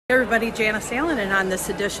Hey everybody, Janice and on this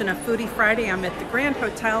edition of Foodie Friday, I'm at the Grand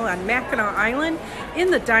Hotel on Mackinac Island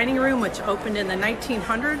in the dining room, which opened in the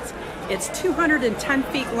 1900s. It's 210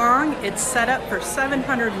 feet long. It's set up for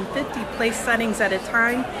 750 place settings at a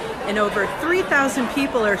time, and over 3,000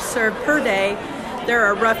 people are served per day. There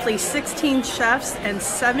are roughly 16 chefs and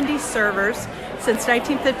 70 servers. Since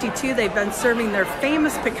 1952, they've been serving their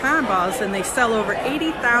famous Pecan Balls, and they sell over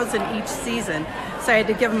 80,000 each season. So I had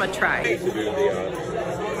to give them a try.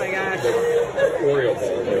 Oh my gosh. Oreo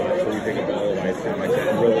balls, so you take a ball of ice cream like that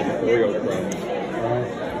and roll it in Oreo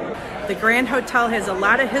crumbs. The Grand Hotel has a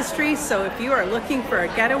lot of history, so if you are looking for a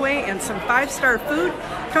getaway and some five-star food,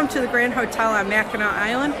 come to the Grand Hotel on Mackinac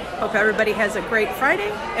Island. Hope everybody has a great Friday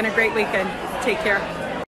and a great weekend. Take care.